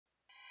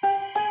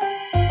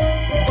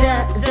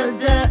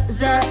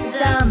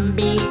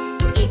zombie.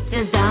 It's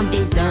a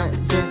zombie,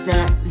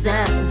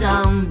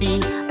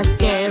 zombie. A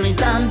scary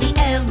zombie.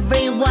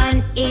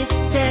 Everyone is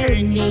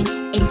turning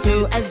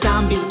into a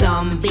zombie.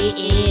 Zombie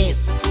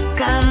is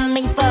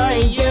coming for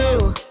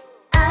you.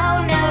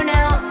 Oh no,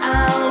 no,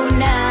 oh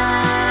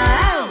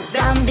no.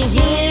 Zombie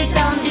here,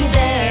 zombie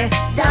there.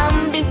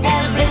 Zombies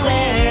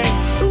everywhere.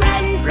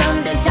 Run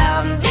from the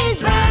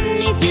zombies, run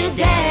if you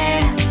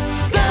dare.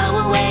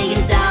 Go away, you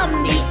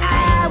zombie,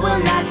 I will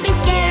not be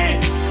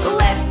scared.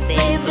 Let's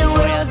save the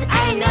world,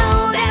 I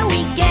know that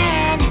we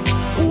can.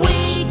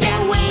 We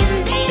can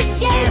win this,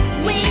 yes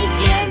we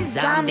can.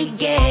 Zombie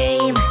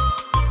game.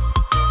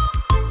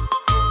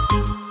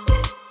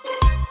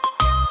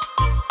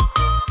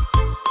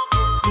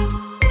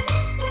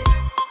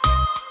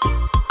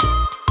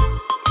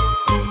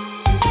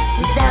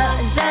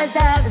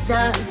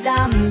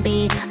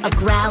 Zombie, a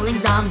growling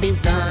zombie,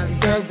 zombie,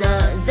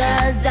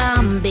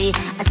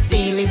 a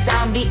silly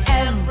zombie.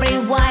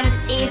 Everyone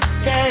is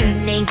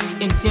turning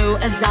into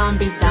a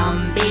zombie.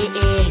 Zombie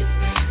is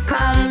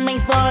coming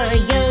for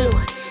you.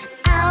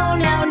 Oh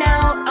no,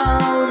 no,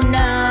 oh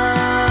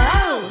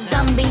no.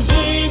 Zombie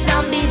here,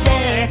 zombie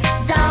there.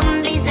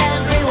 Zombies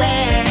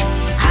everywhere.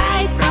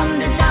 Hide from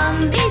the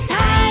zombies,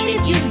 hide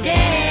if you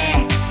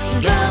dare.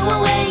 Go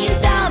away, you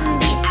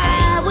zombie,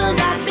 I will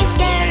not be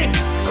scared.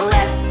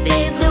 Let's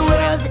save the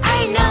world,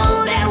 I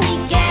know that we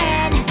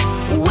can.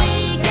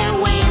 We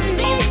can win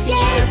this,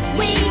 yes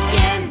we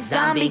can.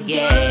 Zombie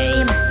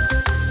game.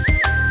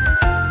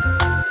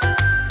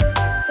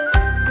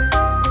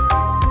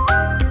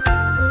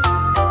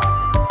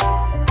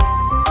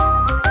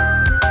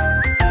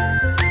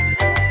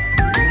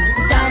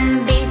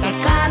 Zombies are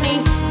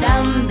coming,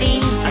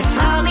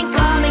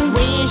 coming.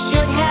 We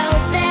should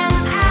help them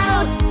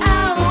out.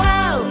 Oh,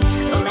 oh.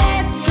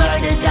 Let's cure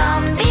the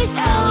zombies,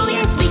 oh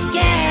yes we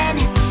can.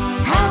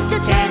 Help to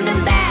turn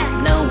them back,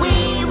 no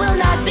we will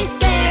not be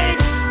scared.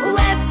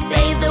 Let's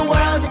save the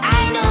world,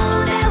 I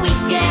know that we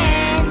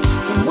can.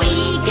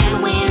 We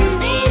can win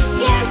this,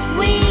 yes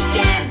we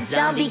can.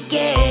 Zombie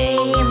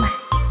game.